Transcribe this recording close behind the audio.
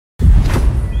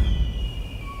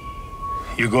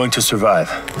You're going to survive.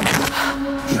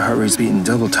 Your heart rate's beating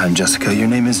double time, Jessica. Your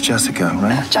name is Jessica,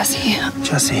 right? Jessie.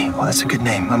 Jessie. Well, that's a good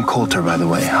name. I'm Coulter, by the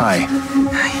way. Hi.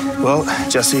 Hi. Well,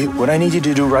 Jessie, what I need you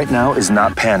to do right now is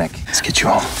not panic. Let's get you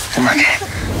home. Come on.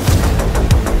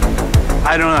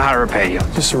 I don't know how to repay you.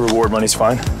 Just the reward money's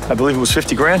fine. I believe it was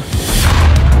 50 grand.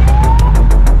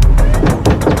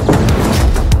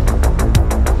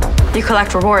 You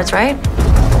collect rewards, right?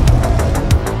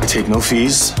 I take no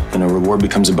fees, and a reward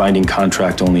becomes a binding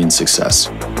contract only in success.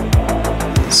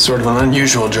 It's sort of an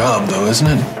unusual job, though, isn't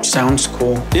it? Sounds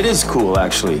cool. It is cool,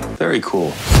 actually. Very cool.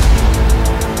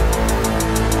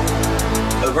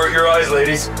 Avert your eyes,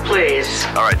 ladies. Please.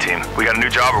 All right, team. We got a new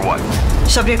job or what?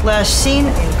 Subject last seen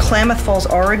in Klamath Falls,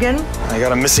 Oregon. I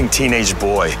got a missing teenage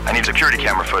boy. I need security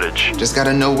camera footage. Just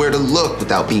gotta know where to look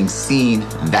without being seen.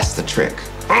 That's the trick.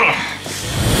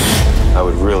 I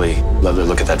would really love to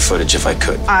look at that footage if I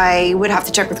could. I would have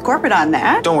to check with corporate on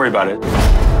that. Don't worry about it.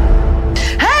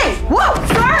 Hey! Whoa!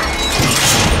 Sir!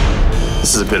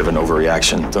 This is a bit of an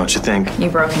overreaction, don't you think? You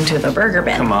broke into the burger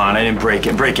bin. Come on, I didn't break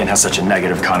in. Break-in has such a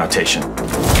negative connotation.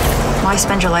 Why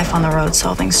spend your life on the road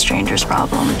solving strangers'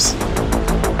 problems?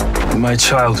 My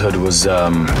childhood was,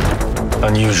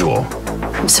 unusual.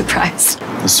 I'm surprised.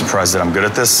 I'm surprised that I'm good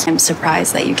at this. I'm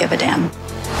surprised that you give a damn.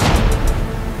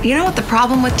 You know what the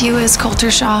problem with you is, Coulter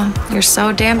Shaw? You're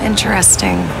so damn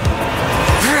interesting.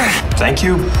 Thank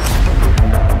you.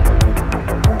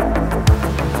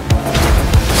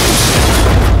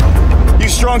 You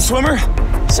strong swimmer?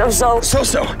 So-so.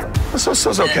 So-so.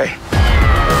 So-so's okay.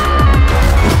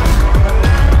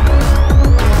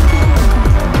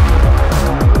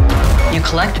 You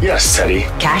collect? Yes, Teddy.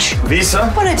 Cash? Visa?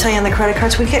 What did I tell you on the credit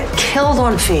cards? We get killed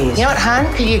on fees. You know what,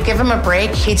 hon? Could you give him a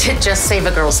break? He did just save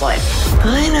a girl's life.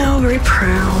 I know, very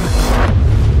proud.